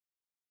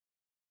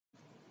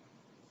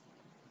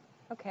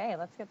Okay,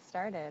 let's get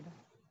started.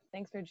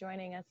 Thanks for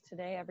joining us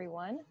today,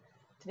 everyone.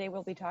 Today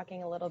we'll be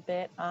talking a little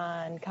bit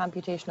on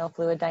computational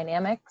fluid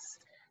dynamics,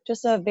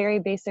 just a very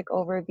basic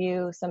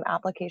overview, some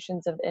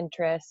applications of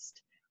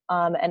interest,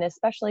 and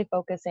especially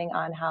focusing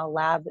on how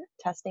lab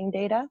testing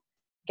data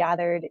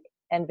gathered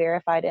and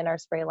verified in our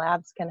spray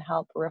labs can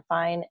help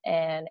refine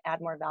and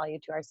add more value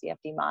to our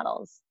CFD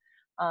models.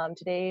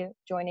 Today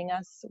joining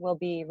us will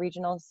be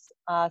regional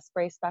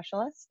spray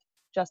specialist,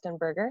 Justin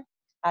Berger,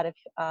 out of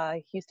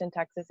Houston,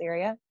 Texas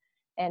area,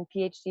 and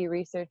PhD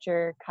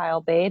researcher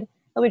Kyle Bade.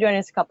 He'll be joining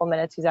us in a couple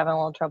minutes. He's having a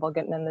little trouble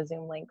getting in the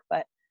Zoom link,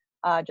 but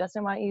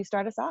Justin, why don't you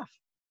start us off?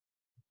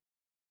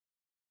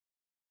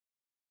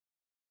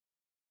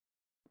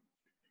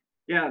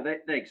 Yeah,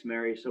 thanks,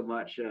 Mary, so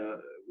much.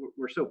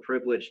 We're so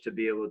privileged to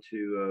be able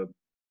to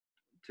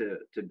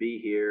be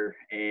here,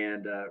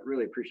 and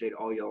really appreciate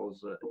all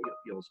y'all's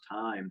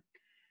time.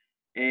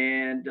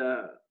 And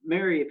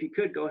Mary, if you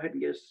could go ahead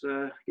and get us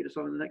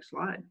on to the next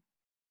slide.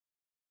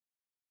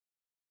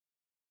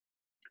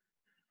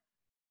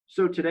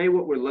 So today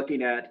what we're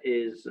looking at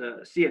is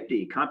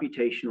CFD,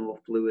 computational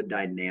fluid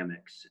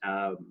dynamics.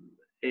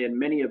 And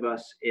many of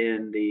us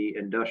in the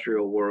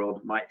industrial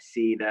world might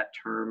see that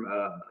term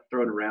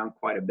thrown around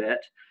quite a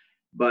bit,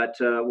 but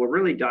we're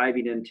really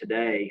diving in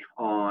today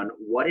on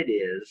what it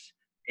is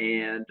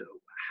and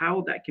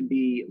how that can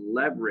be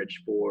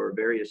leveraged for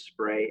various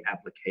spray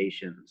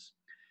applications.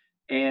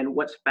 And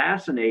what's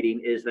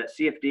fascinating is that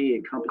CFD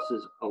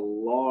encompasses a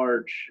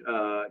large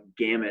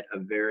gamut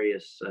of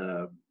various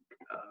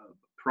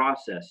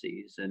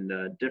processes and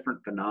different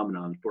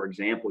phenomena. For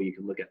example, you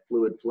can look at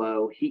fluid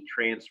flow, heat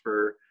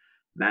transfer,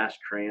 mass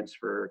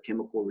transfer,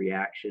 chemical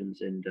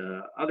reactions, and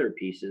other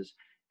pieces.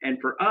 And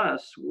for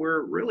us,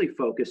 we're really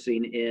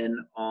focusing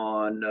in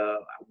on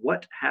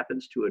what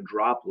happens to a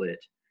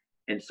droplet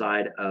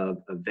inside of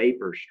a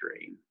vapor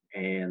stream.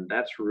 And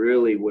that's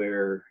really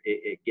where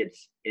it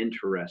gets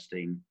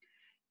interesting.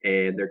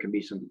 And there can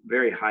be some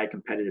very high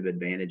competitive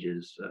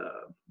advantages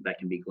that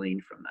can be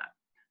gleaned from that.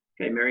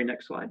 Okay, Mary,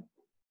 next slide.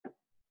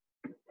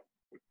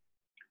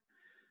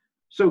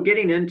 So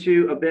getting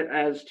into a bit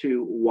as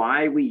to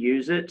why we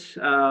use it,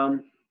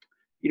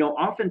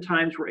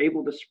 oftentimes we're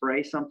able to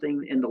spray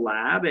something in the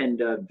lab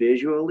and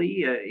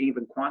visually,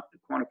 even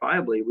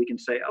quantifiably, we can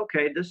say,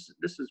 okay, this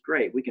is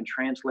great. We can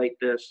translate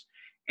this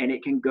and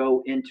it can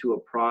go into a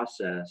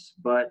process.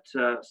 But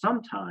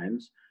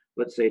sometimes,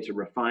 let's say it's a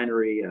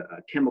refinery,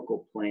 a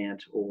chemical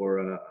plant,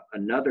 or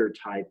another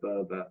type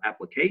of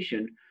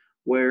application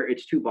where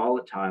it's too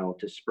volatile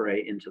to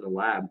spray into the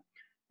lab.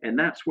 And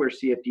that's where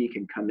CFD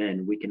can come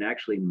in. We can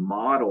actually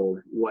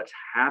model what's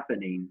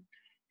happening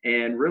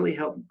and really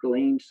help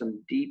glean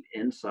some deep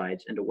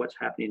insights into what's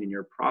happening in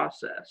your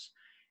process.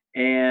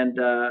 And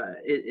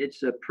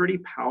it's a pretty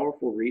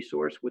powerful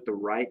resource with the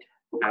right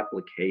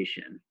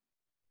application.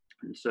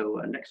 And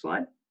so next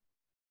slide.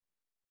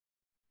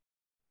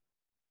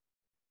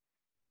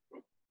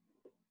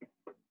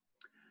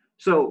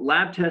 So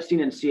lab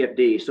testing and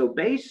CFD. So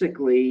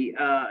basically,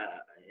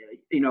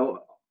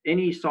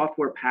 any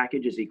software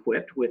package is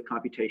equipped with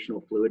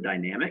computational fluid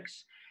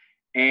dynamics.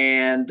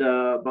 And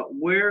but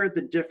where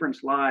the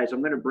difference lies, I'm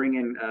going to bring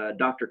in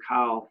Dr.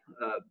 Kyle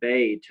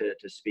Bade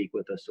to speak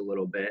with us a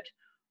little bit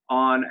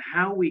on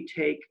how we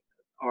take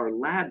our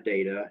lab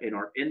data and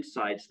our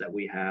insights that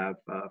we have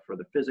for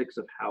the physics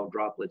of how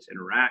droplets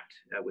interact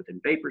within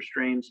vapor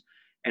streams,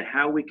 and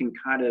how we can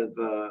kind of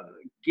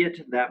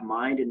get that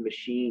mind and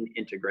machine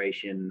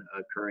integration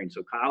occurring.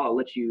 So Kyle, I'll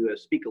let you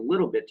speak a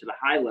little bit to the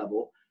high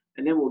level,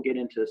 and then we'll get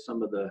into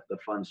some of the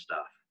fun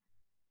stuff.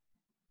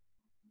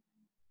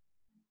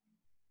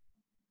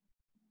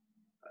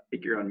 I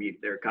think you're on mute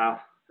there,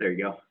 Kyle. There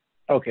you go.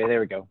 Okay, there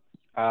we go.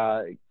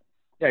 Yeah,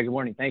 good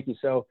morning. Thank you.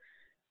 So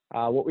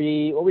what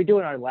we do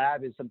in our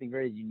lab is something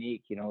very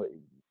unique.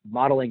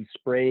 Modeling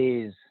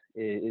sprays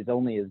is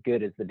only as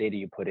good as the data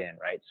you put in,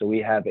 right? So we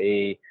have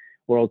a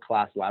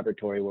world-class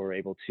laboratory where we're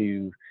able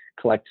to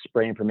collect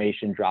spray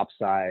information, drop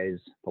size,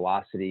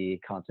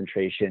 velocity,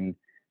 concentration,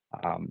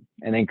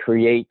 and then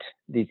create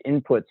these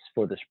inputs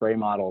for the spray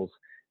models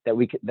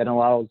that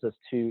allows us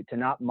to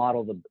not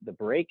model the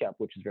breakup,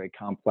 which is very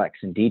complex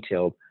and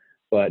detailed,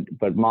 but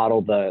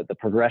model the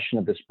progression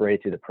of the spray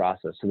through the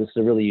process. So this is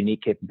a really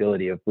unique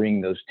capability of bringing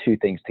those two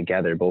things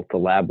together, both the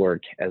lab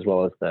work as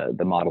well as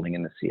the modeling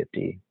in the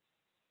CFD.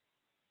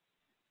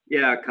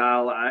 Yeah,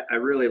 Kyle, I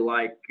really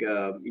like,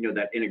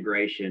 that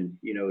integration,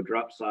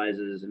 drop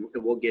sizes, and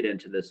we'll get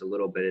into this a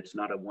little bit. It's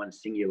not a one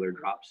singular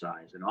drop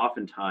size. And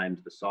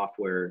oftentimes the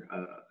software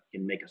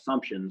can make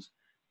assumptions,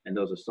 and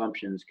those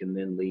assumptions can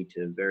then lead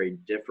to very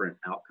different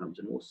outcomes.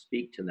 And we'll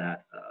speak to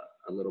that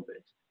a little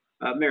bit.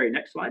 Mary,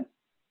 next slide.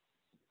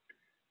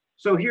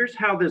 So here's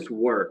how this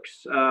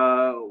works.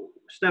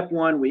 Step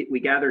one, we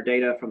gather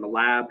data from the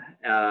lab,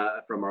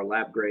 from our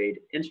lab grade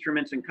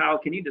instruments. And Kyle,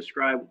 can you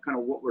describe kind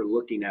of what we're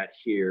looking at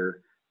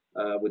here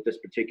with this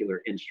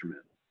particular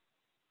instrument?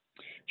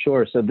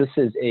 Sure. So this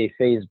is a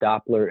phase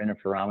Doppler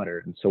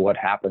interferometer. And so what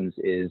happens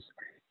is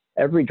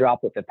every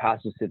droplet that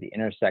passes through the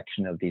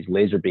intersection of these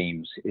laser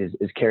beams is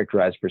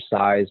characterized for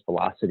size,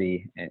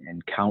 velocity,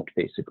 and count,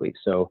 basically.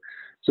 So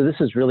this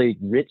is really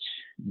rich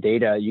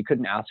data. You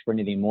couldn't ask for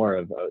anything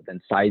more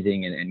than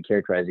sizing and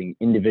characterizing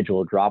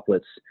individual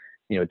droplets,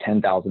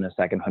 10,000 a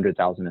second,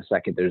 100,000 a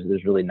second.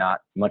 There's really not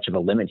much of a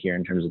limit here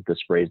in terms of the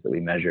sprays that we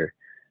measure.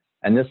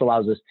 And this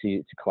allows us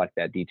to collect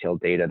that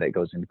detailed data that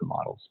goes into the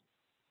models.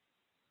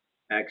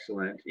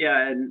 Excellent.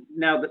 Yeah, and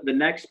now the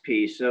next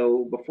piece.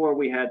 So before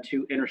we had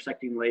two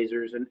intersecting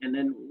lasers, and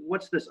then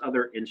what's this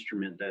other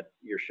instrument that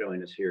you're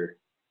showing us here?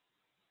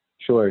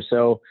 Sure.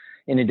 So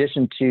in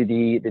addition to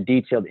the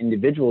detailed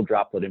individual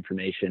droplet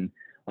information,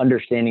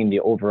 understanding the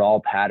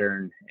overall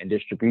pattern and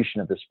distribution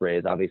of the spray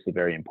is obviously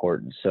very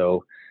important.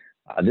 So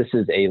this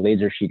is a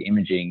laser sheet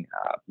imaging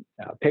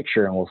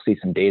picture, and we'll see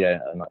some data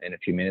in a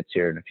few minutes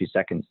here, in a few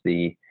seconds.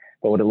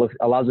 But what it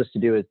allows us to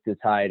do is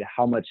decide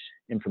how much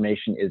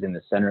information is in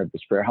the center of the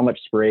spray, how much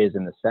spray is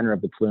in the center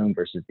of the plume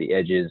versus the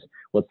edges,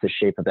 what's the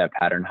shape of that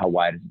pattern, how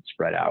wide is it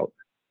spread out.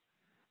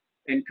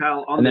 And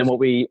Kyle, and then what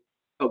we,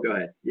 oh, go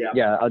ahead.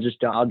 Yeah,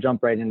 I'll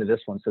jump right into this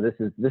one. So this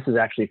is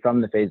actually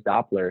from the phase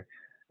Doppler,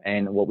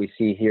 and what we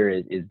see here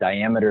is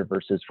diameter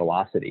versus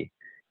velocity.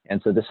 And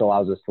so this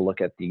allows us to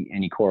look at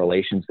any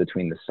correlations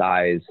between the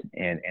size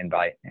and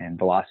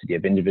velocity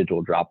of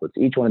individual droplets.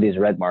 Each one of these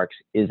red marks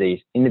is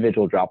a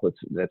individual droplet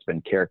that's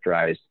been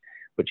characterized,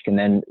 which can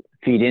then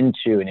feed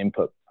into an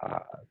input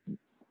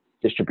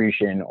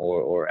distribution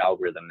or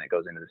algorithm that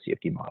goes into the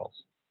CFD models.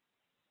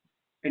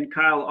 And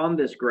Kyle, on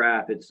this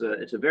graph, it's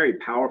a very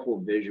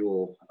powerful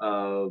visual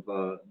of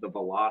the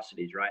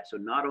velocities, right? So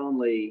not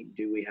only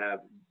do we have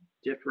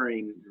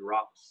differing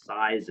drop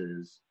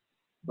sizes,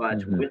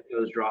 but with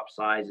those drop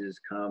sizes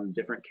come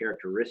different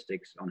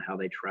characteristics on how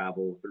they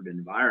travel through the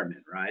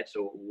environment, right?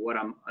 So what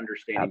I'm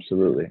understanding,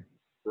 absolutely, from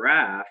the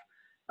graph,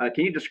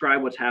 can you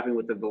describe what's happening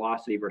with the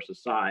velocity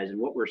versus size and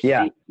what we're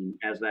seeing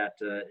as that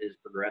is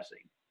progressing?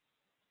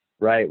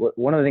 Right.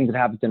 One of the things that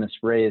happens in a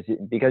spray is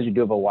because you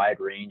do have a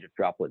wide range of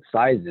droplet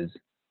sizes,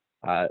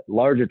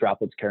 larger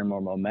droplets carry more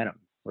momentum,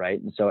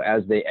 right? And so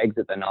as they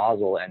exit the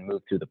nozzle and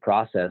move through the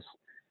process,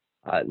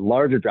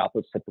 larger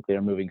droplets typically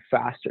are moving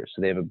faster,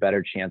 so they have a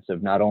better chance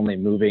of not only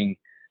moving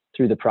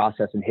through the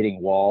process and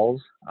hitting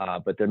walls,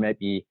 but there might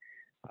be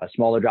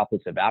smaller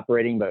droplets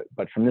evaporating.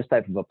 But from this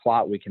type of a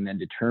plot, we can then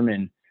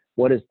determine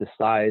what is the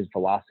size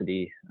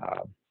velocity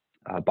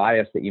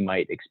bias that you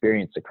might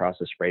experience across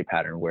a spray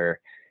pattern, where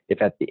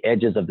if at the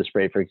edges of the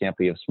spray, for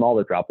example, you have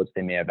smaller droplets,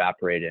 they may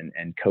evaporate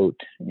and coat,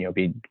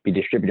 be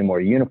distributed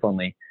more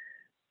uniformly.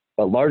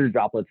 But larger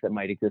droplets that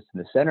might exist in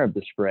the center of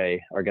the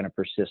spray are going to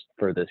persist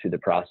further through the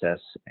process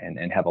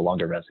and have a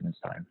longer residence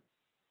time.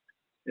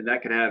 And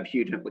that could have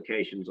huge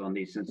implications on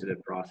these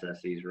sensitive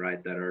processes,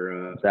 right? That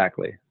are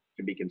exactly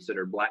to be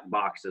considered black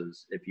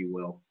boxes, if you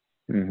will.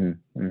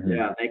 Mm-hmm.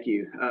 Yeah, thank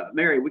you.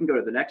 Mary, we can go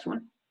to the next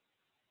one.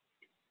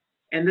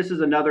 And this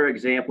is another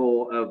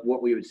example of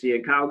what we would see.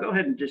 And Kyle, go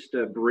ahead and just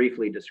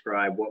briefly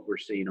describe what we're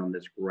seeing on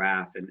this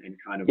graph and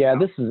kind of. Yeah,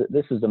 this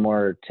is a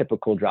more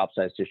typical drop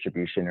size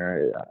distribution,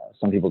 or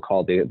some people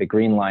call the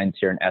green lines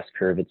here an S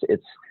curve.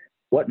 It's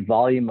what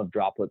volume of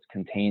droplets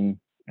contain,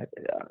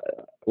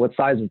 what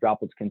size of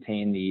droplets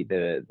contain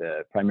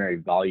the primary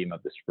volume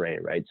of the spray,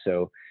 right?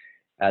 So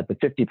at the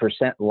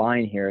 50%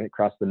 line here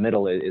across the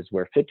middle is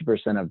where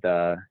 50% of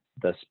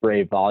the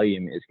spray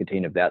volume is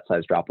contained of that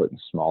size droplet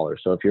and smaller.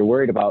 So if you're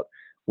worried about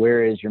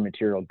where is your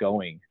material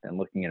going, then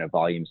looking at a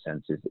volume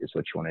sense is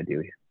what you want to do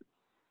here.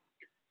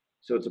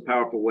 So it's a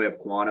powerful way of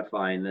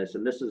quantifying this.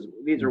 And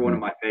these are one of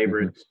my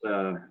favorites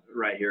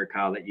right here,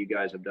 Kyle, that you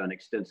guys have done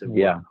extensive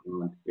work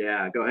on.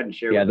 Yeah, go ahead and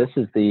share. Yeah, this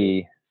is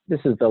the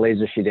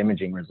laser sheet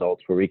imaging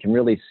results, where we can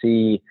really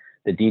see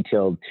the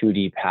detailed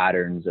 2D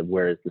patterns of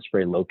where is the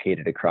spray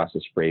located across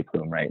the spray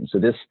plume, right? And so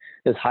this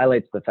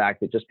highlights the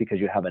fact that just because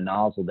you have a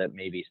nozzle that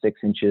may be 6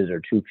 inches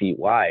or 2 feet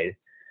wide,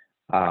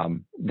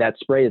 that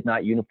spray is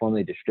not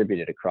uniformly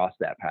distributed across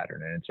that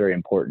pattern. And it's very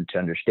important to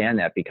understand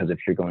that, because if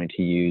you're going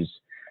to use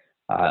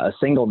a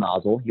single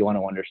nozzle, you want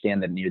to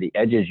understand that near the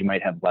edges you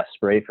might have less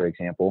spray, for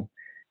example.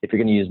 If you're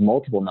going to use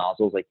multiple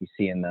nozzles, like you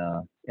see in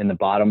the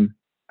bottom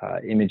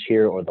image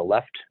here, or the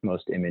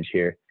leftmost image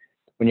here,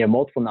 when you have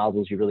multiple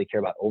nozzles, you really care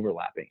about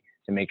overlapping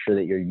to make sure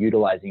that you're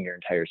utilizing your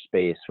entire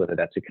space, whether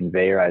that's a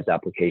conveyorized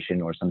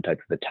application or some type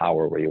of a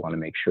tower, where you want to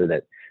make sure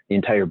that the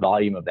entire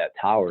volume of that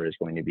tower is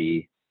going to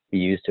be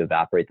used to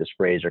evaporate the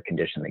sprays or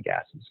condition the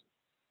gases.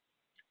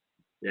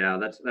 Yeah,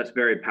 that's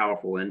very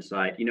powerful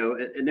insight.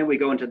 And then we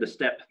go into the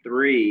step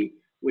 3,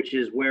 which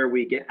is where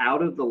we get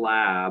out of the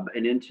lab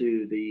and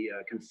into the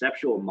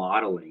conceptual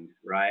modeling,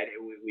 right?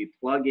 We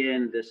plug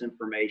in this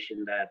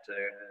information that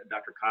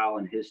Dr. Kyle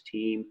and his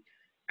team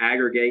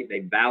aggregate, they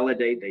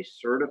validate, they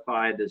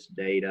certify this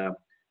data,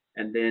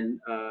 and then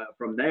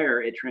from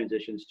there it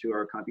transitions to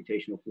our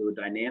computational fluid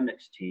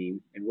dynamics team,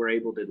 and we're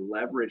able to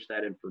leverage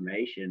that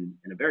information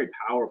in a very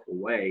powerful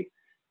way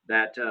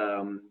that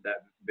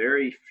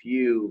very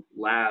few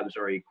labs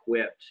are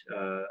equipped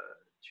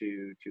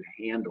to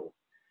handle.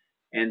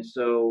 And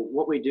so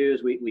what we do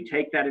is we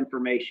take that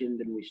information,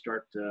 then we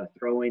start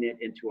throwing it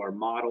into our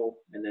model.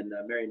 And then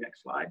Mary,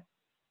 next slide.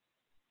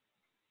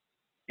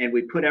 And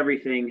we put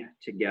everything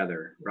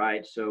together,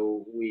 right?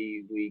 So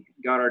we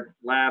got our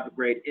lab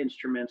grade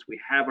instruments, we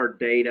have our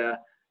data,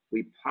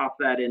 we pop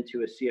that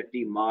into a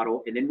CFD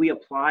model, and then we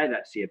apply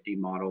that CFD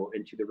model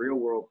into the real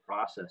world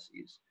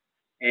processes.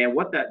 And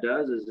what that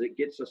does is it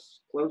gets us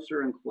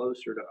closer and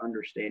closer to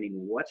understanding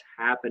what's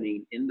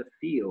happening in the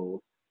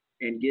field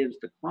and gives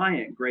the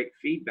client great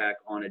feedback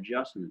on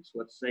adjustments.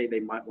 Let's say they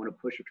might want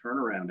to push a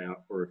turnaround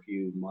out for a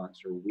few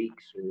months or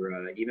weeks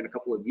or even a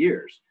couple of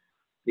years.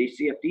 These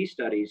CFD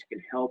studies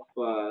can help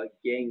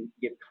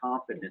get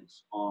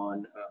confidence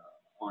on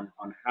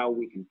how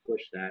we can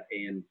push that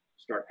and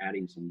start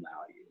adding some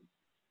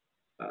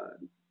value.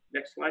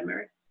 Next slide,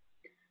 Mary.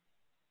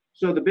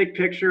 So the big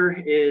picture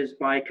is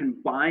by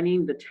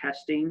combining the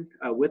testing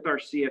with our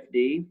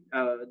CFD,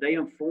 they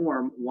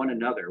inform one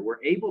another.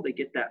 We're able to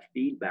get that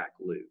feedback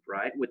loop,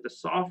 right? With the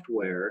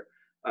software,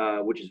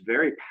 which is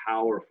very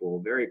powerful,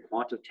 very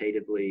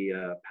quantitatively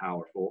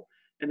powerful.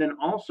 And then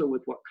also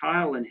with what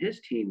Kyle and his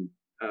team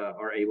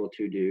are able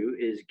to do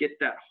is get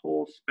that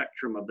whole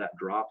spectrum of that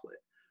droplet.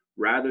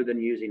 Rather than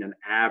using an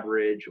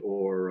average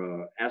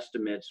or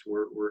estimates,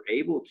 we're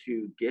able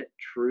to get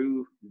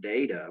true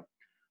data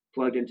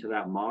plugged into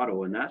that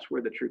model. And that's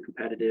where the true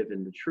competitive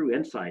and the true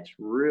insights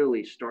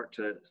really start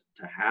to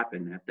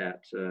happen at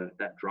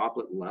that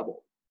droplet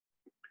level.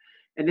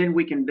 And then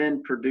we can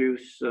then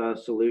produce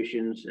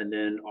solutions, and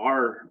then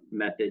our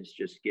methods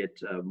just get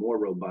more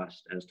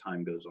robust as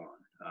time goes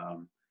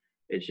on.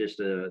 It's just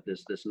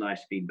this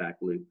nice feedback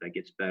loop that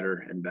gets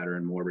better and better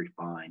and more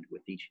refined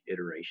with each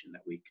iteration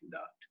that we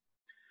conduct.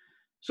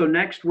 So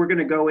next, we're going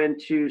to go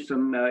into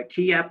some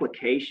key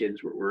applications.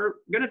 We're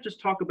going to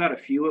just talk about a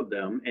few of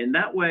them, and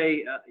that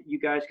way you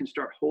guys can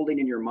start holding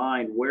in your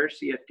mind where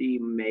CFD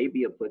may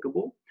be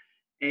applicable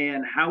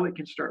and how it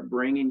can start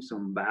bringing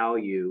some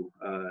value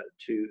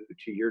to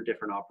your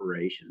different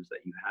operations that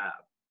you have.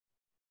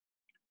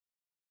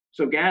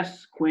 So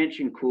gas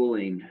quench and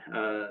cooling,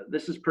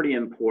 this is pretty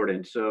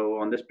important. So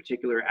on this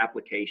particular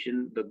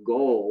application, the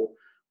goal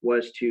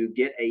was to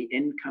get an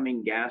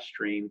incoming gas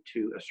stream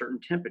to a certain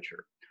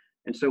temperature.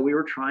 And so we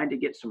were trying to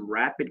get some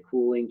rapid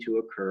cooling to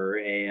occur,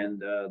 and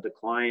the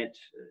client,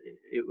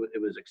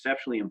 it was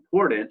exceptionally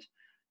important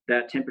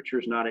that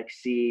temperatures not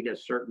exceed a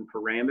certain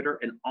parameter,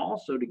 and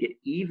also to get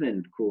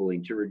even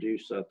cooling to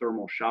reduce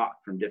thermal shock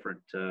from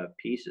different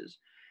pieces.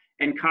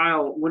 And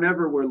Kyle,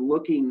 whenever we're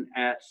looking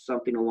at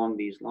something along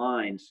these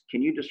lines,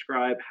 can you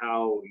describe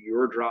how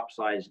your drop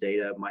size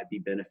data might be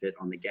benefit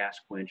on the gas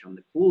quench, on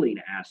the cooling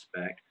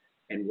aspect,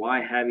 and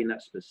why having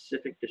that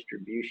specific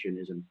distribution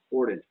is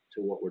important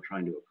to what we're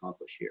trying to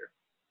accomplish here?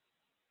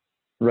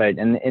 Right,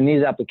 and in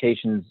these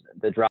applications,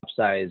 the drop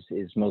size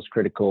is most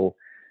critical.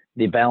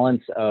 The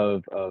balance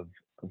of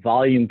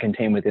volume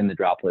contained within the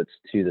droplets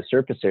to the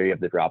surface area of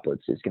the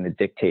droplets is going to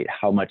dictate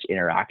how much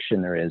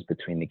interaction there is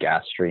between the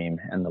gas stream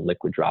and the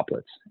liquid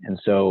droplets. And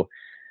so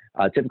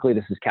typically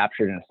this is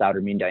captured in a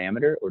Sauter mean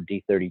diameter, or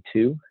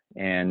D32,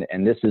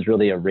 and this is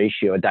really a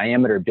ratio, a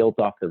diameter built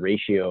off the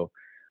ratio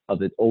of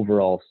the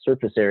overall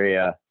surface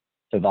area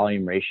to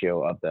volume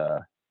ratio of the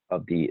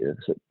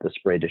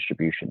spray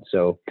distribution.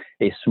 So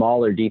a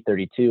smaller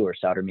D32 or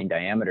Sauter mean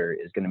diameter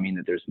is going to mean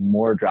that there's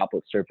more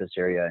droplet surface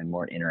area and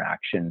more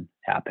interaction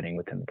happening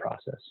within the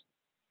process.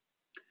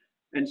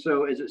 And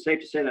so is it safe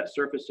to say that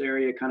surface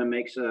area kind of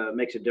makes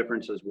a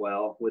difference as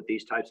well with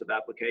these types of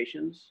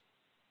applications?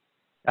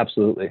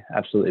 Absolutely,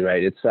 absolutely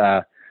right. It's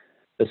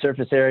the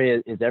surface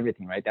area is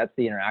everything, right? That's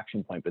the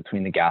interaction point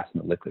between the gas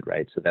and the liquid,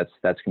 right? So that's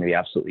going to be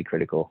absolutely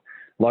critical.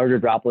 Larger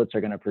droplets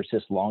are going to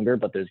persist longer,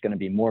 but there's going to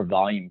be more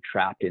volume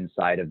trapped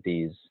inside of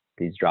these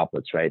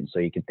droplets, right? And so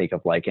you can think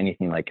of like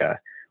anything like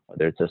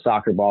whether it's a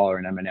soccer ball or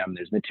an M&M,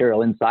 there's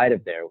material inside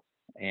of there,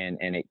 and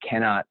it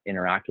cannot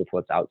interact with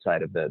what's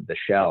outside of the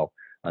shell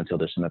until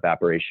there's some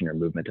evaporation or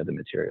movement of the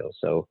material.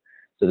 So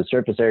the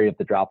surface area of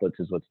the droplets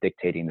is what's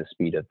dictating the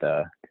speed of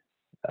the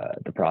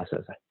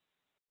process.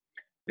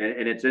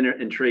 And it's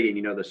intriguing,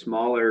 you know, the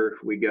smaller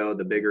we go,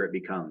 the bigger it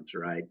becomes,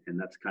 right? And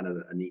that's kind of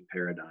a neat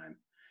paradigm.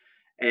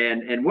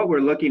 And what we're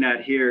looking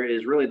at here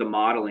is really the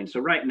modeling. So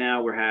right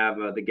now we have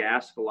the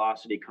gas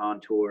velocity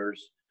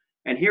contours,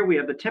 and here we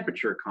have the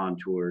temperature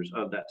contours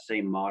of that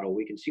same model.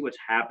 We can see what's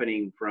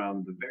happening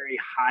from the very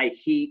high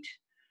heat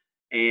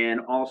and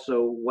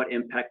also what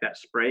impact that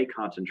spray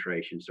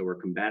concentration. So we're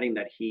combating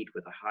that heat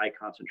with a high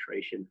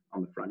concentration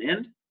on the front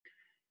end.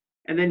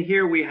 And then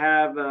here we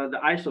have the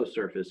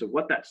isosurface of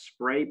what that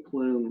spray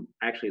plume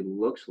actually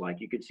looks like.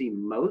 You can see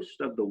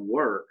most of the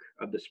work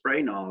of the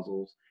spray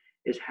nozzles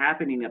is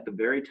happening at the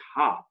very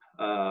top,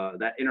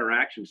 that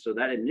interaction. So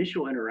that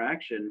initial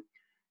interaction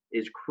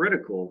is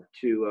critical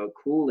to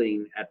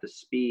cooling at the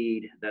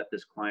speed that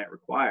this client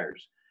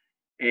requires.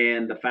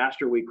 And the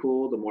faster we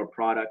cool, the more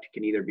product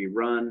can either be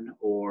run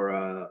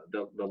or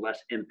the less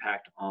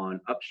impact on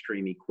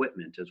upstream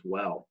equipment as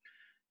well.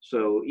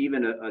 So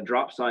even a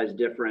drop size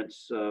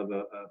difference of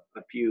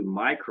a few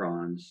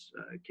microns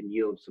can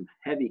yield some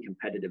heavy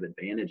competitive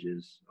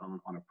advantages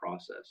on a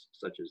process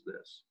such as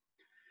this.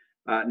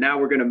 Now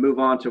we're going to move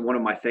on to one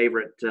of my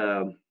favorite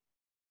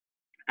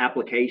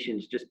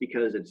applications, just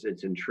because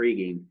it's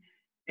intriguing.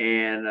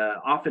 And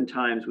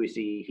oftentimes we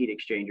see heat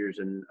exchangers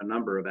in a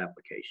number of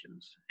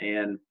applications.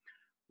 And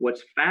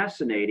what's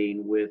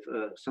fascinating with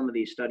some of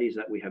these studies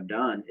that we have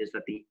done is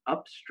that the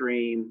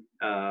upstream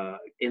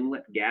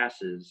inlet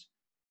gases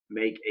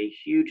make a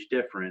huge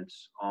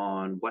difference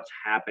on what's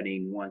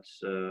happening once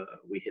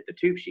we hit the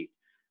tube sheet.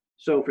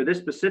 So for this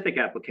specific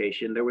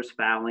application, there was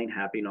fouling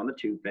happening on the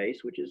tube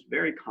face, which is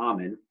very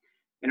common.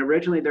 And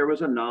originally there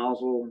was a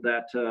nozzle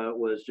that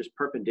was just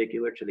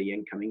perpendicular to the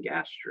incoming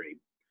gas stream.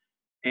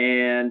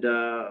 And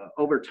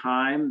over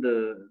time,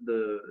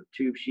 the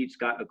tube sheets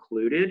got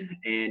occluded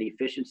and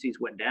efficiencies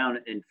went down.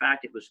 In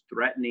fact, it was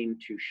threatening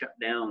to shut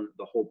down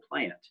the whole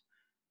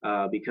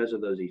plant because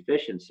of those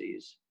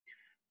efficiencies.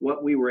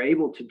 What we were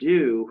able to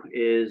do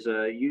is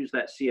use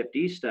that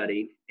CFD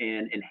study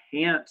and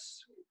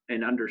enhance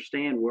and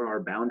understand where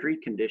our boundary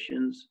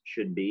conditions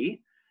should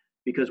be.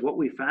 Because what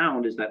we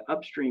found is that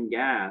upstream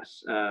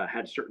gas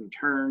had certain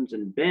turns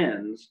and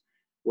bends.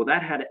 Well,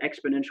 that had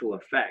exponential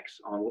effects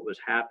on what was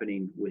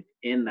happening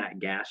within that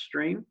gas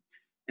stream.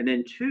 And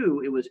then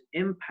two, it was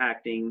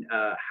impacting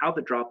how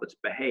the droplets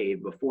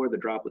behave before the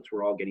droplets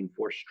were all getting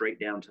forced straight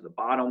down to the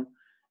bottom.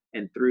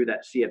 And through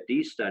that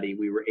CFD study,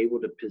 we were able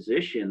to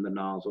position the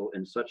nozzle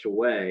in such a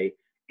way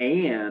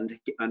and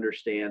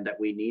understand that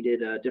we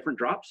needed a different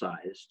drop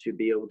size to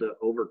be able to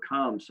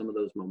overcome some of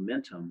those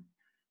momentum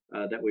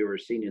that we were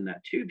seeing in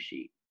that tube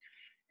sheet.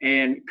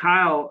 And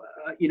Kyle,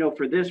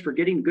 for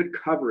getting good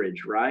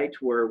coverage, right,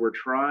 where we're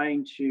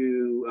trying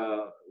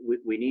to,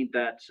 we need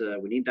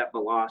that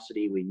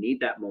velocity, we need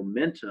that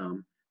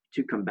momentum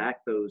to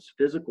combat those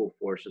physical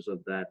forces of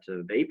that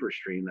vapor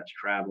stream that's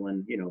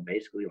traveling,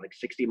 basically like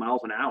 60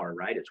 miles an hour,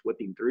 right? It's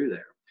whipping through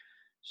there.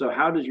 So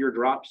how does your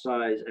drop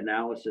size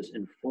analysis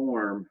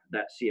inform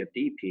that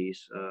CFD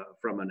piece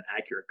from an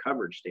accurate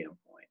coverage standpoint?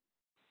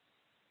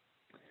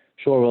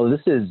 Sure. Well,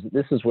 this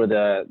is where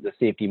the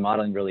CFD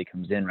modeling really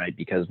comes in, right?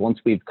 Because once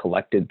we've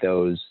collected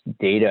those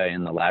data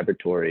in the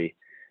laboratory,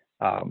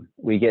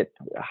 we get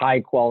high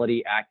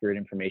quality, accurate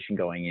information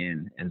going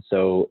in. And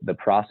so the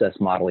process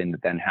modeling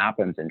that then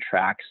happens and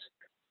tracks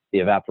the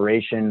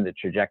evaporation, the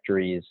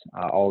trajectories,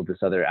 all of this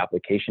other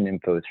application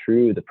info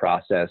through the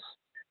process,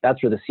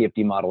 that's where the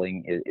CFD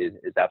modeling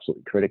is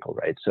absolutely critical,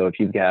 right? So if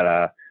you've got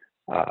a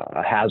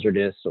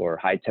hazardous or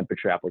high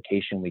temperature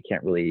application, we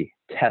can't really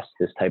test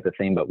this type of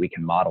thing, but we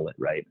can model it,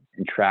 right?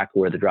 And track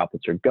where the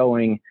droplets are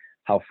going,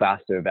 how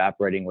fast they're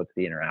evaporating, what's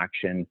the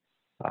interaction,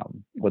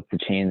 what's the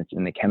change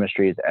in the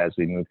chemistries as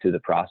we move through the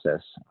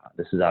process.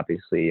 This is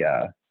obviously,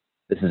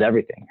 this is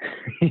everything.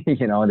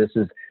 This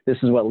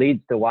is what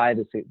leads to why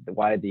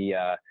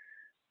the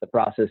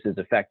process is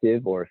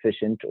effective or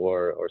efficient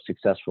or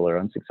successful or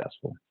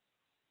unsuccessful.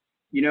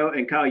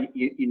 And Kyle,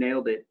 you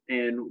nailed it.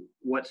 And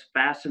what's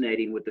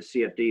fascinating with the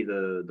CFD,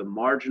 the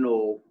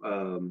marginal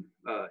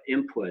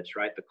inputs,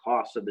 right? The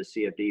costs of the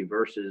CFD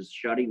versus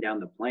shutting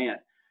down the plant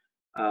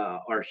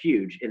are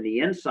huge. And the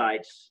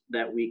insights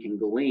that we can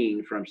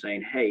glean from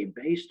saying, hey,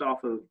 based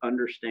off of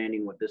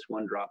understanding what this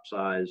one drop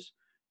size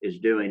is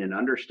doing and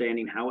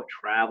understanding how it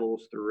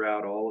travels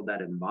throughout all of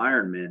that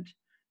environment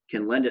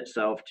can lend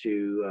itself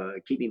to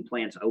keeping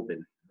plants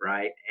open,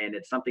 right? And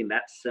it's something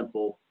that's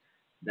simple,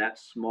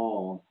 that's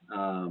small,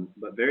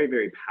 but very,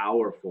 very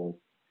powerful.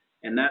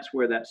 And that's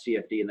where that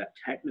CFD and that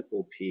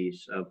technical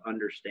piece of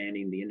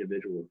understanding the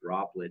individual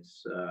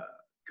droplets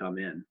come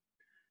in.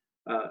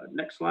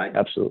 Next slide.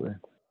 Absolutely.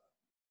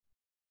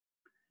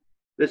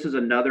 This is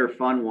another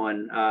fun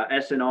one.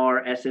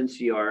 SNR,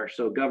 SNCR,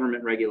 so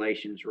government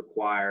regulations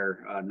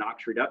require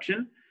NOx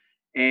reduction.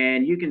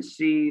 And you can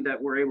see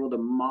that we're able to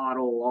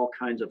model all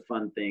kinds of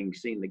fun things,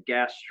 seeing the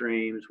gas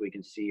streams. We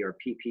can see our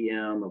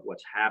ppm of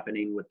what's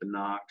happening with the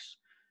NOx,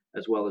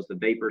 as well as the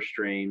vapor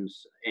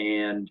streams.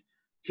 And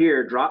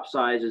here, drop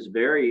size is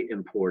very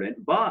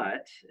important,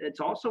 but it's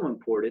also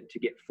important to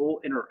get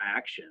full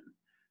interaction.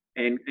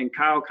 And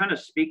Kyle, kind of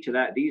speak to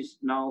that. These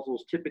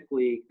nozzles,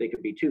 typically, they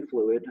could be two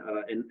fluid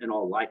in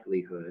all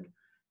likelihood.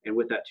 And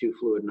with that two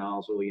fluid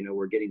nozzle,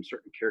 we're getting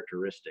certain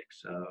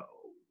characteristics.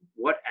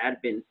 What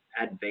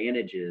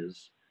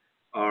advantages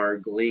are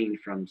gleaned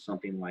from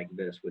something like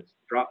this with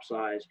drop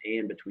size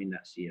and between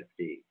that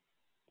CFD?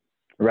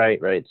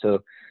 Right.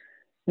 So,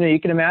 you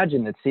can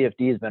imagine that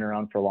CFD has been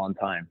around for a long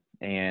time,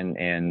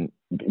 and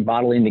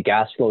modeling the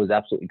gas flow is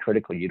absolutely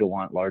critical. You don't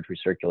want large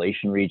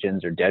recirculation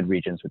regions or dead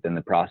regions within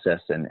the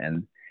process,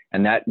 and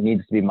that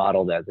needs to be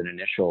modeled as an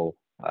initial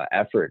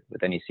effort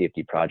with any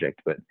CFD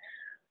project. But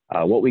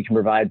what we can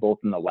provide both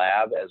in the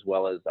lab as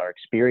well as our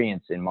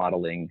experience in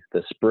modeling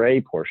the spray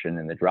portion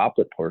and the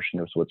droplet portion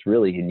is what's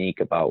really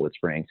unique about what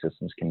spraying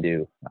systems can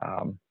do.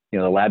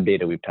 The lab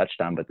data we've touched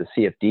on, but the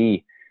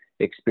CFD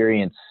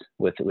experience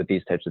with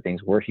these types of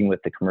things, working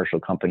with the commercial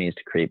companies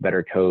to create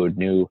better code,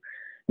 new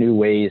new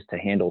ways to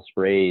handle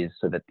sprays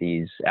so that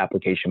these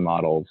application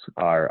models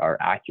are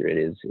accurate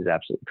is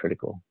absolutely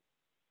critical.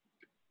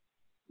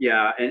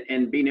 Yeah,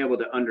 and being able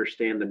to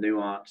understand the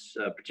nuance,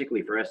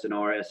 particularly for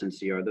SNR,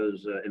 SNCR,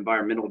 those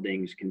environmental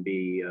dings can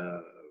be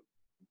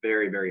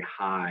very, very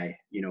high,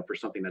 for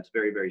something that's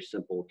very, very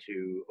simple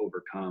to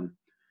overcome,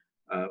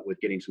 with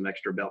getting some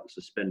extra belt and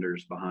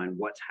suspenders behind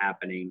what's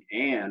happening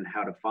and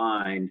how to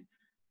find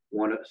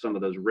some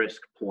of those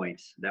risk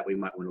points that we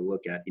might want to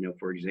look at.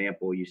 For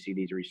example, you see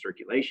these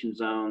recirculation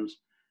zones.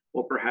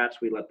 Well, perhaps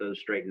we let those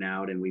straighten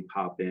out and we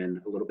pop in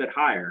a little bit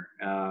higher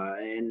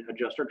and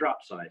adjust our drop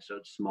size so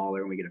it's smaller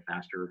and we get a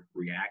faster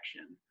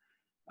reaction.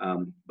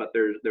 But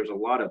there's a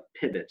lot of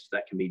pivots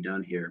that can be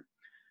done here.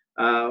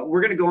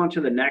 We're going to go on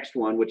to the next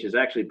one, which is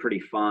actually pretty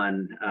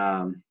fun,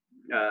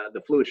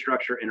 the fluid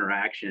structure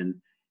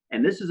interaction.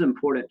 And this is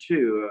important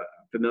too.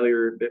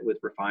 Familiar a bit with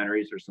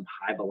refineries, there's some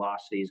high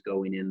velocities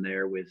going in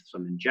there with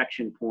some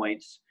injection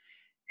points.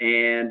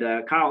 And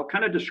Kyle,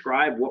 kind of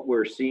describe what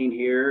we're seeing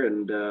here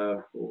and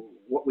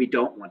what we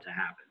don't want to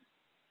happen.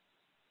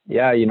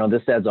 Yeah,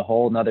 this adds a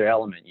whole nother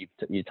element.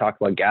 You talk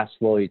about gas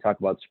flow, you talk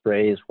about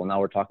sprays. Well, now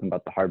we're talking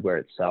about the hardware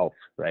itself,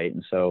 right?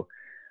 And so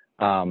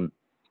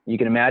you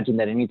can imagine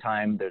that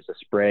anytime there's a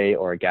spray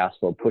or a gas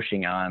flow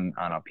pushing on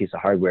a piece of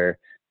hardware,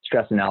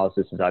 stress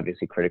analysis is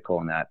obviously critical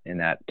in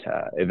that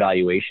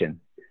evaluation.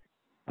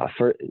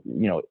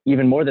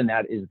 Even more than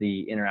that is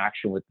the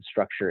interaction with the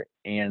structure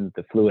and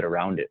the fluid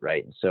around it,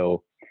 right? And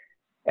so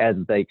as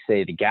they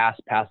say, the gas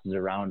passes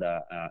around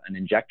an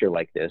injector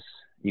like this,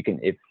 you can,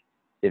 if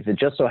it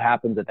just so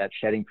happens that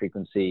shedding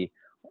frequency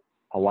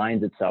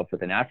aligns itself with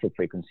the natural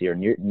frequency or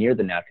near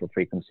the natural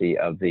frequency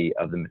of the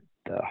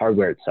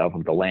hardware itself,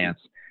 of the lance,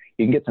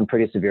 you can get some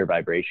pretty severe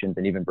vibrations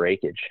and even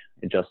breakage.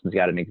 And Justin's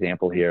got an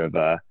example here of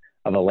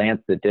a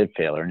lance that did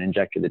fail or an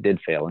injector that did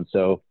fail. And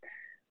so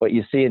what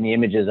you see in the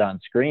images on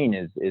screen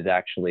is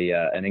actually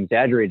an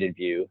exaggerated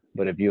view,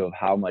 but a view of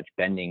how much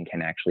bending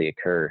can actually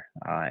occur.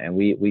 And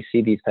we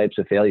see these types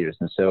of failures.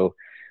 And so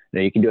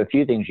you can do a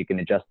few things. You can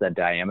adjust the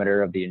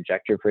diameter of the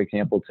injector, for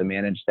example, to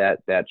manage that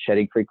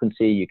shedding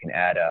frequency. You can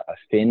add a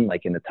fin,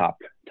 like in the top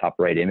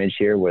right image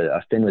here, where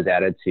a fin was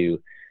added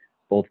to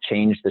both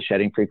change the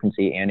shedding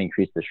frequency and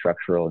increase the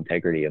structural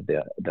integrity of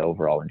the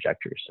overall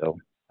injector. So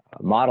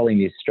modeling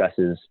these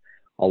stresses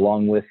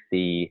along with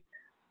the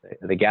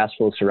gas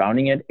flow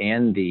surrounding it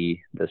and the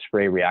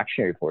spray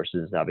reactionary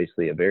forces is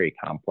obviously a very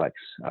complex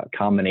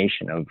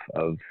combination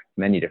of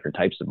many different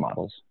types of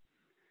models.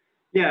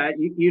 Yeah,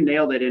 you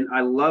nailed it. And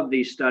I love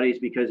these studies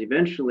because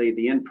eventually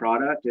the end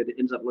product, it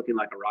ends up looking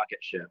like a rocket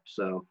ship.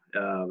 So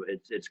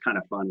it's kind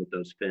of fun with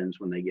those fins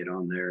when they get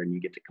on there and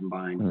you get to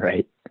combine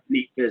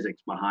neat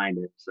physics behind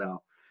it.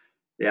 So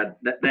yeah,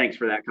 thanks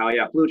for that, Kyle.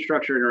 Yeah, fluid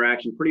structure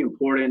interaction, pretty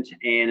important.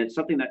 And it's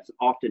something that's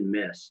often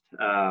missed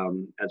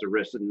as a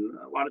risk. And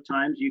a lot of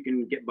times you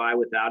can get by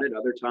without it.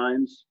 Other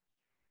times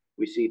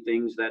we see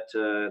things that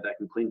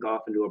can clink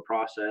off into a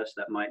process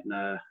that might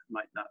not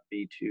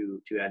be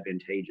too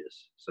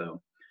advantageous.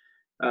 So,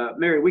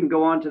 Mary, we can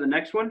go on to the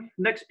next one.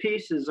 Next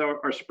piece is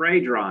our spray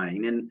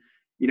drying. And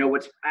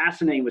what's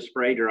fascinating with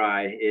spray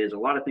dry is a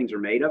lot of things are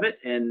made of it,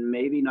 and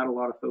maybe not a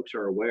lot of folks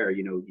are aware.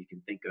 You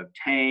can think of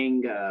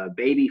Tang,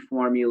 baby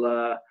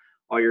formula,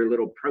 all your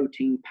little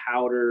protein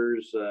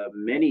powders,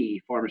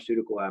 many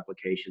pharmaceutical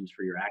applications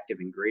for your active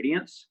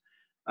ingredients.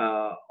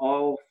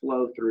 All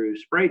flow through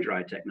spray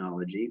dry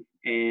technology.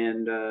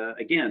 And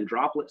again,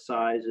 droplet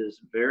size is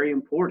very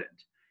important.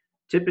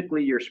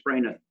 Typically, you're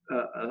spraying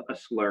a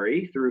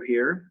slurry through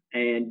here,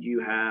 and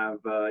you have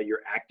your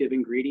active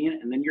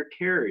ingredient and then your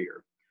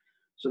carrier.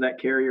 So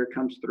that carrier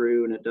comes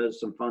through and it does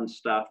some fun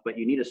stuff, but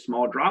you need a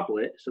small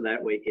droplet so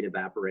that way it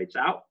evaporates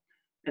out.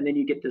 And then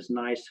you get this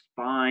nice,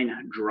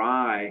 fine,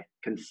 dry,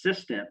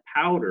 consistent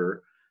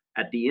powder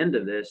at the end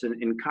of this.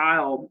 And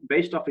Kyle,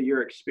 based off of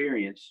your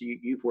experience,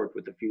 you've worked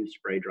with a few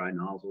spray dry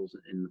nozzles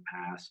in the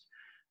past.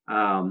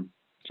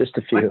 Just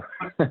a few.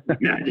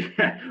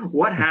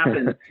 What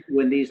happens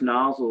when these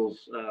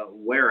nozzles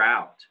wear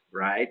out,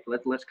 right?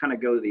 Let's kind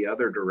of go the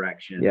other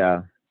direction.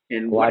 Yeah.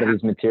 And a lot of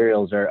these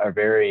materials are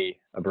very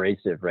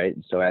abrasive, right?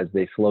 And so as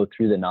they flow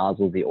through the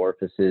nozzle, the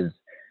orifices,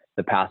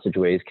 the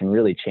passageways can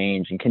really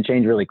change and can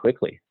change really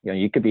quickly.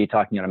 You could be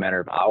talking in a matter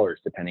of hours,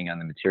 depending on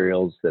the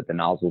materials that the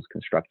nozzle is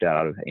constructed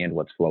out of and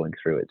what's flowing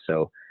through it.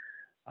 So,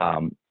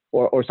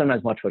 or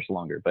sometimes much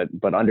longer.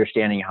 But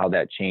understanding how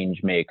that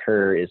change may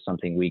occur is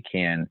something we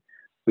can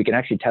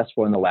actually test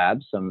for in the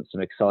lab, some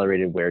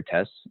accelerated wear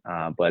tests.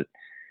 But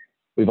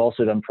we've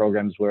also done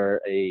programs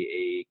where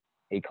a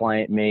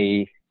client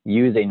may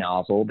use a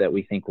nozzle that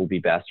we think will be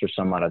best for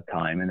some amount of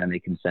time, and then they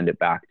can send it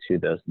back to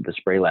the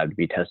spray lab to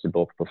be tested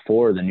both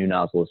before the new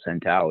nozzle is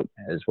sent out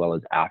as well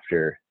as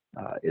after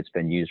it's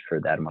been used for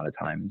that amount of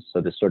time.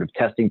 So this sort of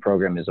testing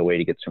program is a way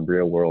to get some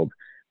real world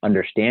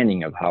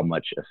understanding of how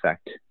much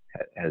effect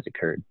has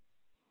occurred.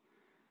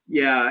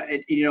 Yeah,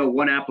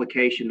 one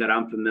application that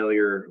I'm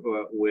familiar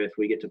with,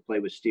 we get to play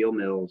with steel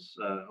mills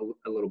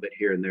a little bit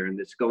here and there, and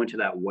it's going to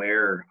that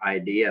wear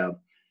idea.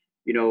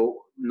 you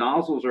know,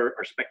 nozzles are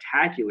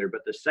spectacular,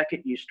 but the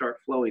second you start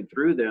flowing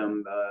through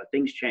them,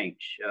 things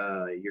change.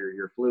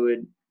 Your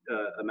fluid,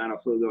 amount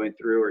of fluid going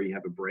through, or you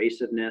have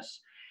abrasiveness.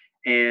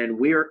 And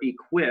we are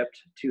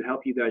equipped to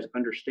help you guys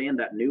understand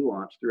that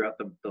nuance throughout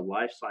the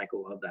life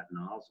cycle of that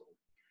nozzle.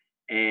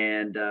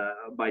 And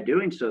by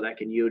doing so, that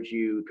can yield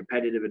you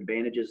competitive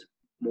advantages,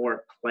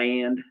 more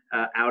planned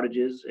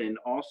outages, and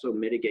also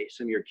mitigate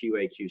some of your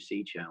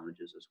QA/QC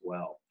challenges as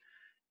well.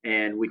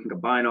 And we can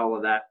combine all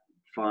of that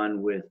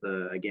fun with,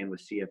 again,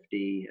 with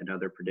CFD and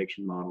other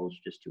prediction models,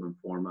 just to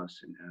inform us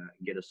and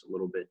get us a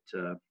little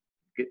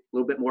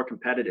bit more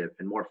competitive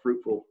and more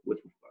fruitful with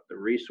the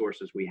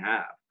resources we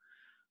have.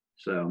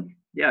 So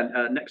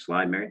yeah, next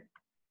slide, Mary.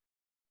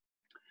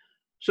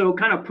 So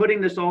kind of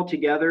putting this all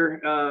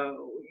together,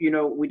 you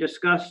know, we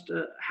discussed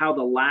how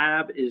the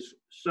lab is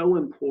so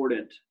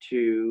important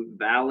to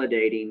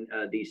validating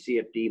these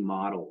CFD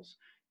models.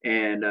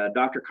 And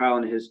Dr. Kyle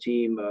and his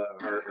team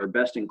are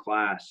best in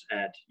class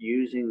at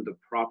using the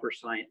proper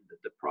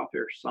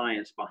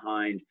science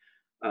behind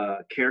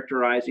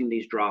characterizing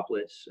these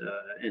droplets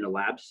in a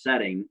lab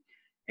setting,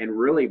 and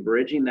really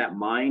bridging that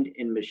mind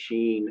and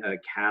machine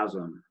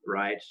chasm,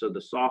 right? So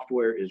the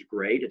software is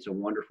great. It's a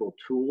wonderful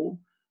tool.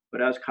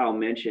 But as Kyle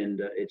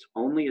mentioned, it's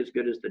only as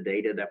good as the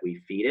data that we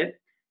feed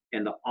it.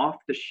 And the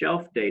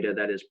off-the-shelf data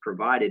that is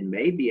provided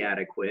may be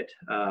adequate.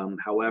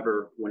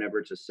 However, whenever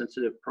it's a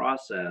sensitive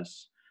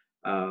process,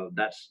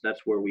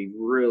 that's where we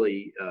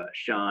really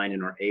shine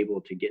and are able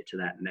to get to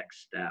that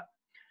next step.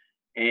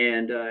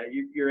 And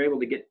you're able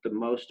to get the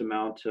most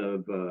amount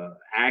of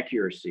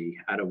accuracy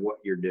out of what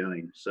you're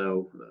doing.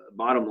 So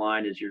bottom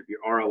line is your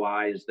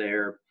ROI is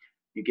there.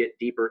 You get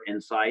deeper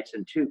insights.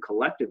 And two,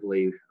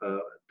 collectively,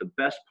 the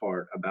best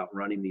part about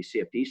running these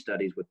CFD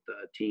studies with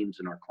the teams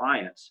and our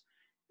clients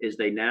is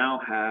they now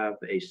have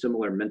a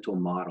similar mental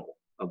model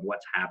of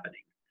what's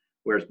happening.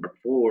 Whereas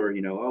before,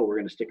 you know, oh, we're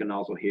going to stick a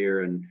nozzle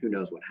here and who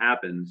knows what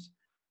happens.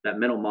 That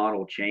mental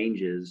model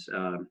changes.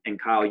 And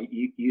Kyle,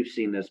 you've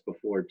seen this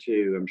before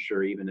too, I'm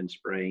sure, even in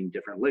spraying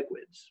different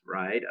liquids,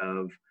 right?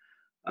 Of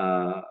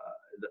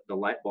the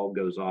light bulb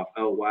goes off.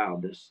 Oh, wow,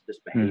 this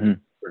behaves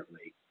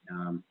differently.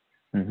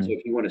 So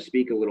if you want to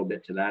speak a little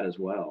bit to that as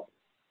well.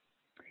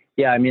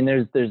 Yeah, I mean,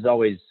 there's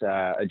always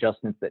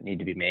adjustments that need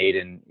to be made.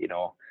 And, you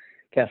know,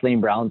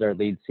 Kathleen Brown's our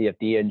lead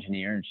CFD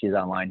engineer, and she's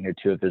online here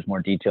too if there's more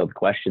detailed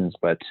questions.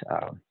 But,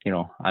 you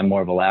know, I'm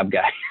more of a lab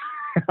guy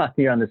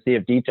here on the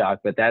CFD talk.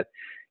 But that,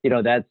 you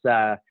know, that's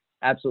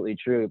absolutely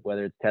true,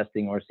 whether it's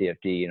testing or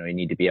CFD. You know, you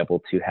need to be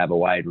able to have a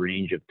wide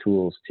range of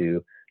tools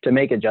to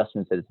make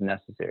adjustments that is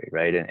necessary,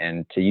 right?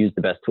 And to use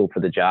the best tool for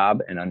the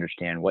job and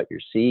understand what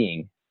you're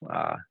seeing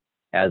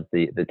as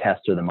the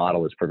test or the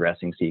model is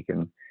progressing, so you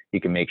can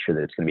make sure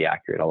that it's going to be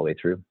accurate all the way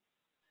through.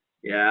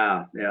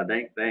 Yeah.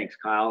 Thanks,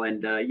 Kyle.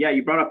 And yeah,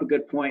 you brought up a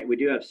good point. We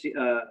do have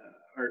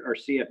our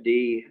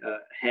CFD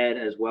head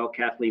as well,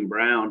 Kathleen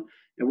Brown,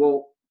 and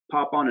we'll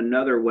pop on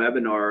another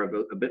webinar of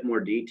a bit more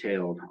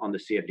detailed on the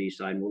CFD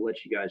side, and we'll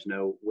let you guys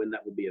know when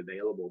that will be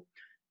available.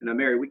 And now,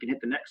 Mary, we can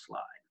hit the next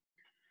slide.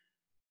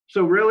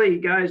 So really,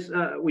 guys,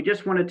 we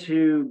just wanted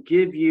to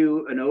give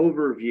you an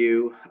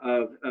overview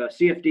of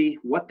CFD,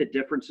 what the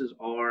differences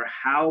are,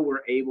 how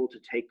we're able to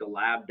take the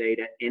lab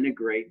data,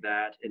 integrate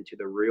that into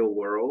the real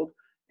world,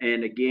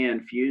 and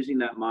again, fusing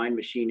that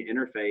mind-machine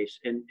interface,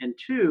 and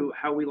two,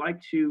 how we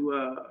like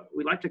to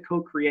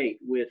co-create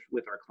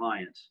with our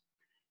clients.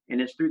 And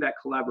it's through that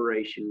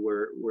collaboration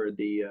where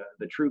the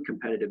true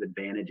competitive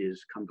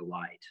advantages come to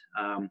light.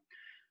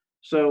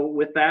 So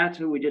with that,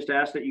 we just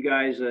ask that you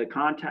guys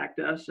contact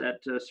us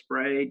at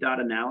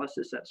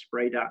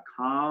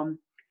spray.analysis@spray.com.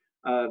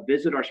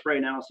 Visit our Spray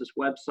Analysis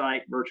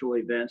website, virtual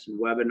events and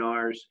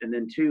webinars, and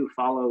then two,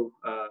 follow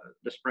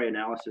the Spray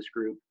Analysis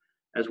group,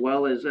 as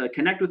well as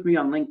connect with me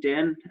on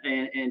LinkedIn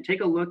and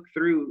take a look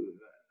through.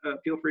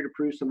 Feel free to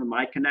peruse some of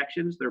my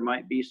connections. There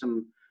might be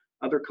some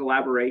other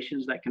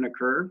collaborations that can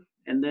occur.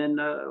 And then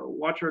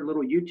watch our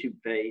little YouTube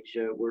page.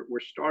 We're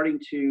starting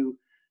to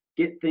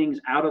get things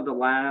out of the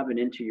lab and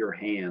into your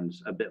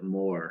hands a bit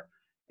more.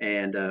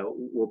 And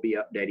we'll be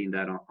updating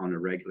that on a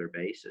regular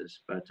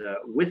basis. But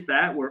with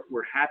that,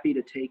 we're happy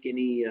to take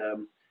any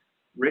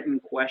written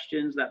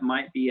questions that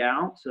might be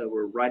out. So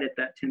we're right at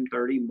that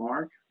 10:30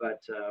 mark.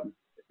 But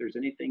if there's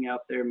anything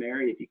out there,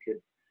 Mary, if you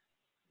could.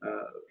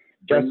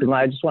 Justin,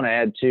 I just want to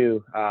add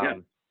too,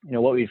 you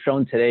know, what we've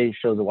shown today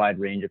shows a wide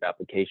range of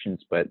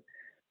applications, but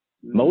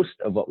most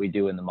of what we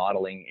do in the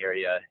modeling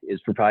area is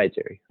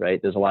proprietary,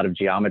 right? There's a lot of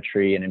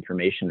geometry and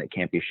information that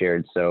can't be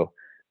shared. So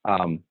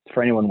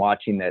for anyone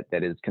watching that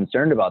is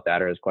concerned about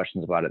that or has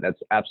questions about it,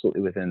 that's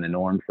absolutely within the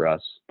norm for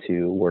us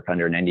to work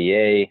under an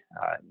NDA,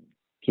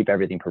 keep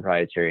everything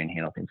proprietary and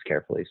handle things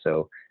carefully.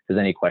 So if there's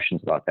any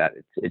questions about that,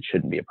 it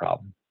shouldn't be a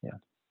problem. Yeah.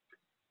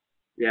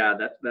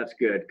 Yeah, that's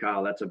good,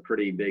 Kyle. That's a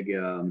pretty big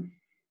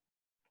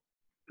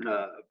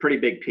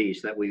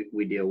piece that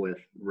we deal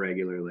with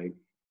regularly.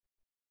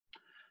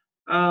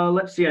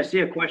 Let's see. I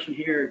see a question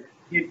here.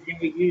 Can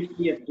we use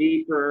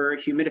CFD for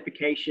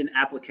humidification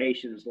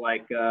applications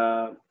like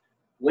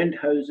wind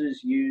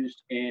hoses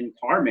used in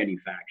car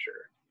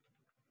manufacture.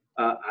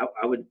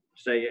 I would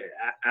say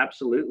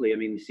absolutely. I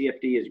mean, the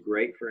CFD is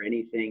great for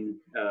anything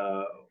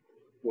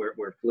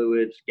where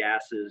fluids,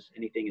 gases,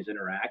 anything is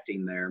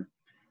interacting there.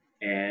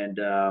 And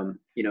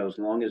you know, as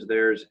long as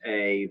there's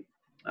a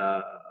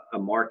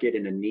market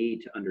and a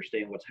need to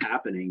understand what's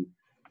happening,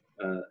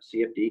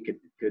 CFD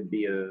could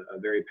be a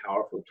very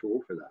powerful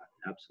tool for that.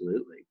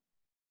 Absolutely.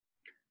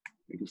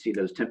 You can see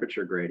those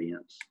temperature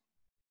gradients.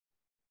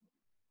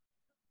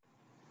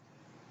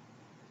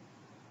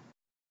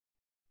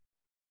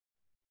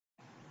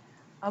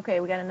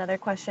 Okay, we got another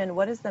question.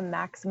 What is the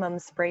maximum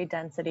spray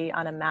density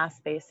on a mass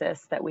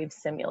basis that we've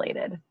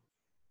simulated?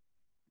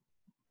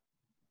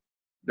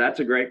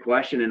 That's a great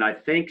question. And I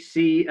think,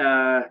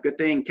 good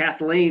thing,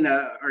 Kathleen,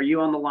 are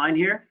you on the line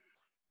here?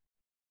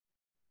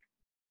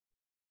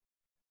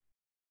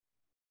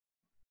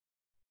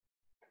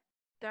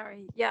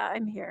 Sorry, yeah,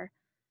 I'm here.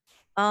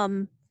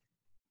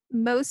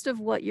 Most of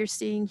what you're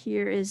seeing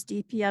here is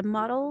DPM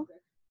model,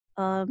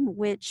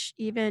 which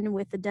even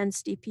with the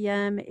dense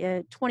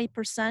DPM,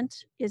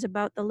 20% is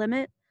about the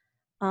limit.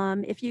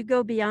 If you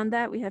go beyond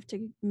that, we have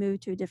to move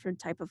to a different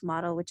type of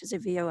model, which is a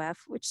VOF,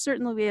 which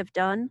certainly we have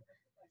done,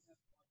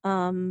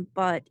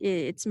 but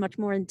it's much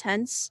more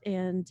intense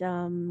and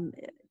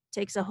it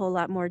takes a whole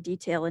lot more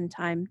detail and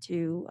time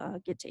to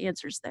get to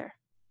answers there.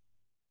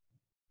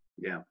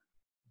 Yeah.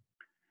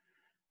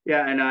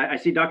 Yeah, and I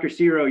see Dr.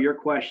 Ciro, your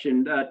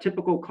question,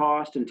 typical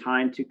cost and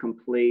time to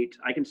complete.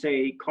 I can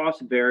say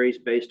cost varies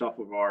based off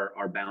of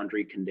our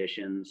boundary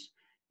conditions.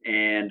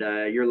 And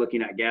you're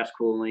looking at gas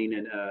cooling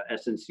and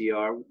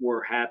SNCR.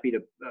 We're happy to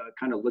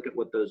kind of look at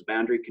what those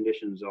boundary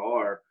conditions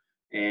are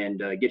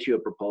and get you a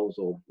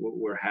proposal.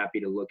 We're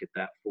happy to look at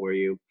that for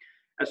you.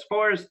 As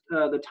far as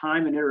the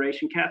time and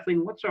iteration,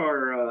 Kathleen, what's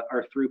our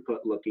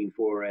throughput looking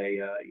for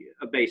a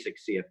basic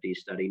CFD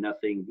study?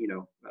 Nothing, you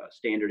know,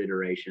 standard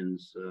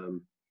iterations.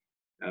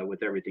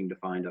 With everything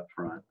defined up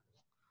front.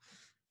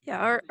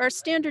 Yeah, our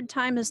standard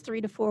time is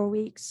 3 to 4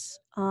 weeks.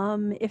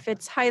 If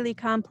it's highly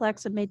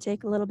complex, it may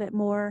take a little bit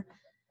more.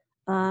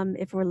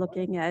 If we're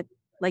looking at,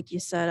 like you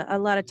said, a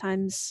lot of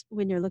times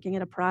when you're looking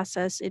at a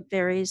process, it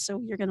varies.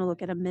 So you're going to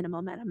look at a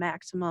minimum and a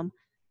maximum.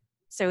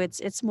 So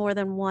it's more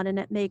than one, and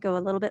it may go a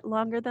little bit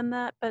longer than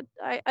that. But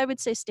I would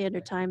say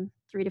standard time,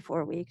 3 to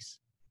 4 weeks.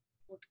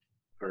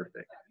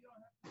 Perfect.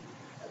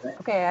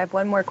 Okay, I have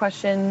one more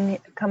question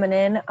coming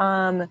in.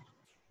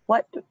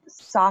 What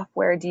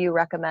software do you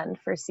recommend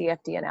for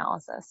CFD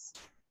analysis?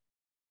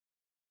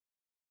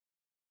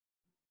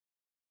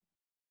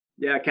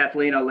 Yeah,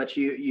 Kathleen, I'll let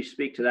you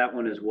speak to that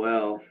one as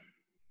well.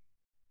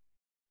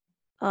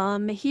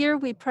 Here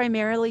we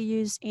primarily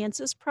use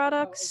ANSYS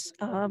products.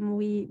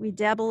 We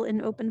dabble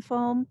in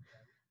OpenFOAM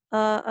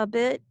a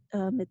bit.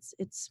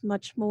 It's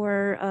much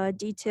more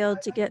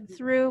detailed to get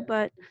through,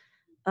 but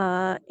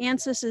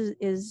ANSYS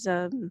is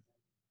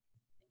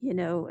you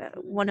know,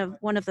 one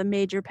of the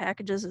major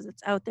packages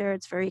that's out there.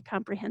 It's very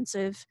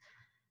comprehensive.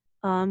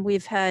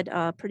 We've had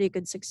pretty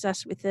good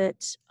success with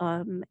it,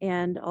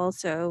 and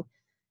also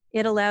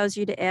it allows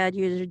you to add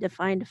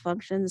user-defined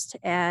functions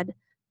to add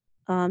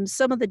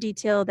some of the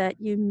detail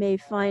that you may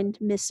find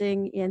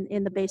missing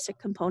in the basic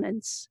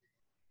components.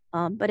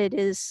 But it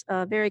is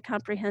very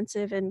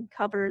comprehensive and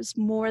covers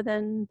more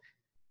than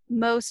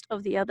most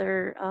of the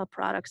other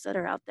products that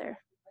are out there.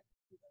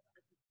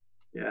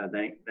 Yeah,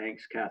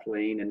 thanks,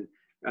 Kathleen. And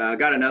I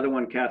got another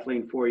one,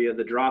 Kathleen, for you,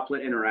 the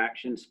droplet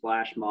interaction,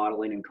 splash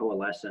modeling, and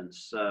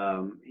coalescence.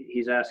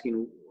 He's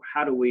asking,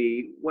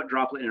 what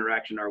droplet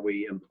interaction are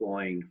we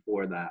employing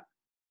for that?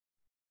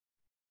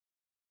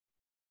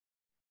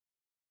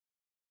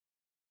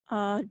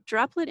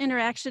 Droplet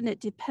interaction,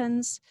 it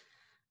depends.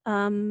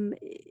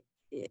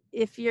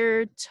 If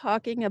you're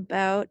talking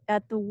about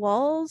at the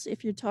walls,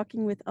 if you're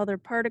talking with other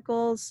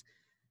particles,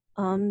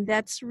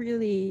 that's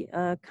really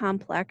a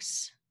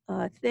complex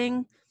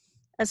thing.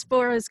 As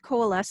far as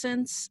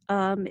coalescence,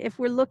 if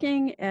we're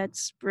looking at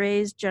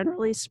sprays,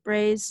 generally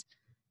sprays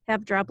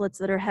have droplets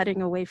that are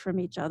heading away from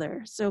each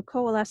other. So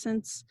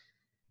coalescence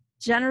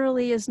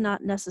generally is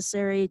not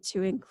necessary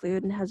to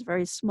include and has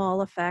very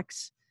small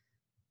effects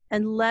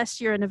unless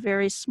you're in a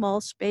very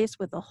small space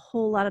with a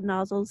whole lot of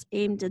nozzles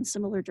aimed in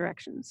similar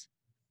directions.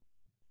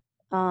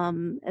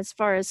 As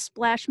far as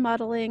splash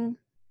modeling,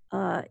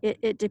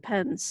 it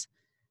depends.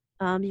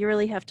 You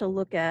really have to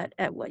look at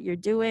what you're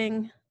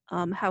doing,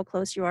 how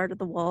close you are to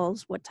the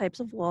walls, what types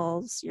of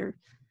walls you're,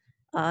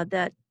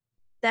 that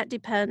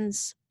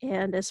depends.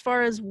 And as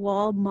far as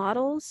wall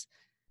models,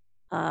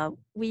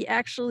 we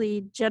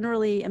actually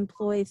generally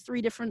employ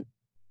 3 different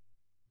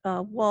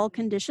wall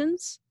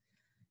conditions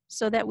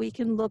so that we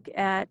can look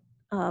at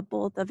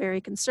both a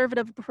very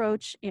conservative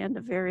approach and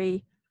a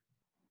very,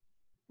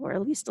 or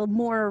at least a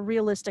more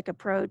realistic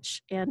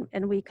approach, and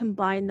we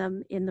combine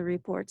them in the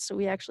report. So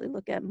we actually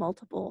look at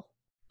multiple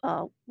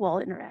wall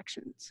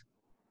interactions.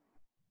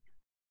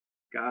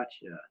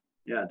 Gotcha.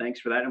 Yeah, thanks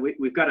for that. And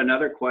we've got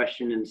another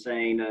question in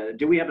saying,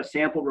 do we have a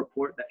sample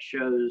report that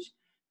shows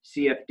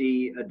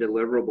CFD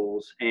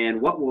deliverables. And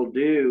what we'll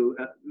do,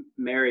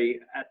 Mary,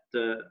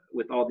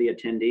 with all the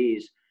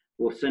attendees,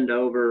 we'll send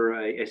over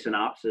a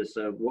synopsis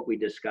of what we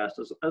discussed,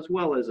 as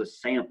well as a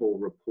sample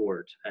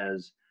report.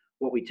 As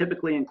what we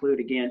typically include,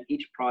 again,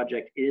 each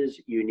project is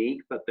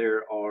unique, but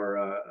there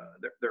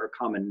are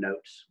common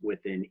notes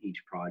within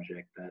each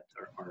project that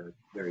are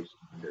very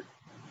standard.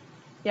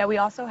 Yeah, we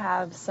also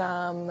have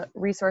some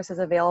resources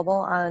available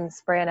on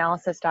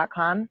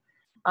sprayanalysis.com.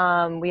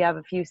 We have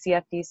a few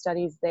CFD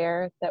studies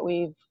there that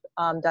we've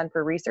done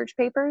for research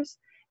papers,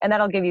 and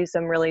that'll give you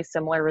some really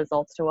similar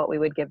results to what we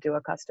would give to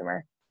a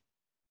customer.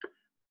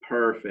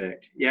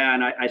 Perfect. Yeah,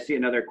 and I see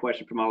another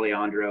question from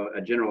Alejandro,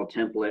 a general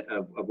template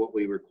of what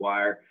we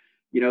require.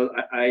 You know,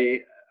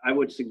 I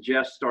would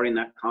suggest starting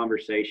that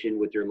conversation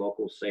with your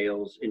local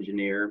sales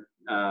engineer,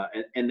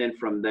 and then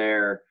from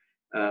there,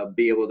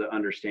 be able to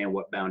understand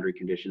what boundary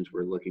conditions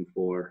we're looking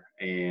for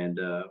and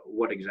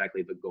what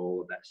exactly the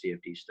goal of that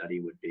CFD study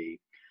would be.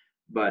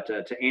 But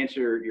to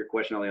answer your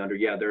question, Alejandro,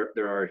 yeah,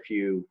 there are a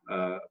few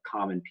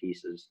common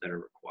pieces that are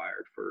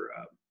required for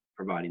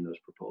providing those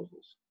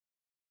proposals.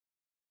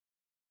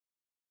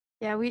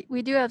 Yeah,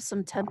 we do have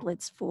some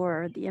templates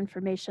for the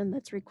information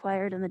that's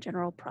required in the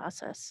general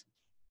process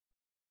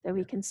that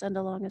we can send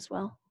along as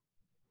well.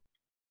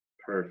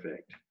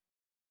 Perfect.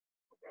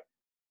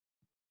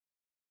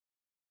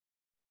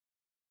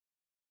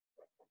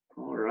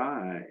 All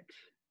right.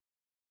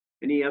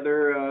 Any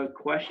other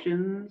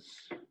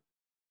questions?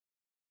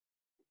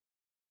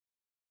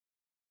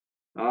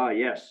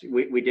 Yes,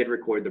 we did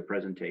record the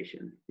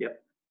presentation.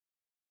 Yep.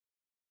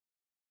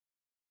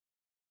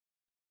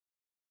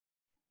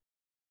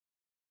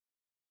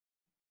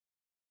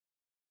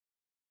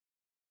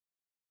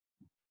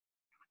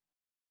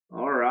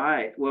 All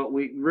right. Well,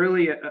 we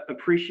really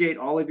appreciate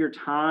all of your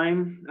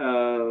time.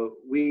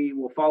 We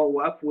will follow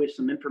up with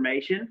some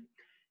information,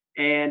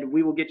 and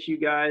we will get you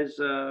guys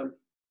in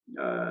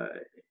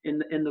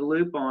the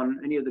loop on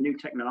any of the new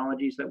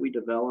technologies that we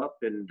develop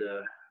and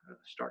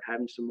start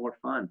having some more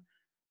fun.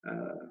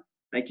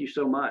 Thank you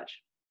so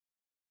much.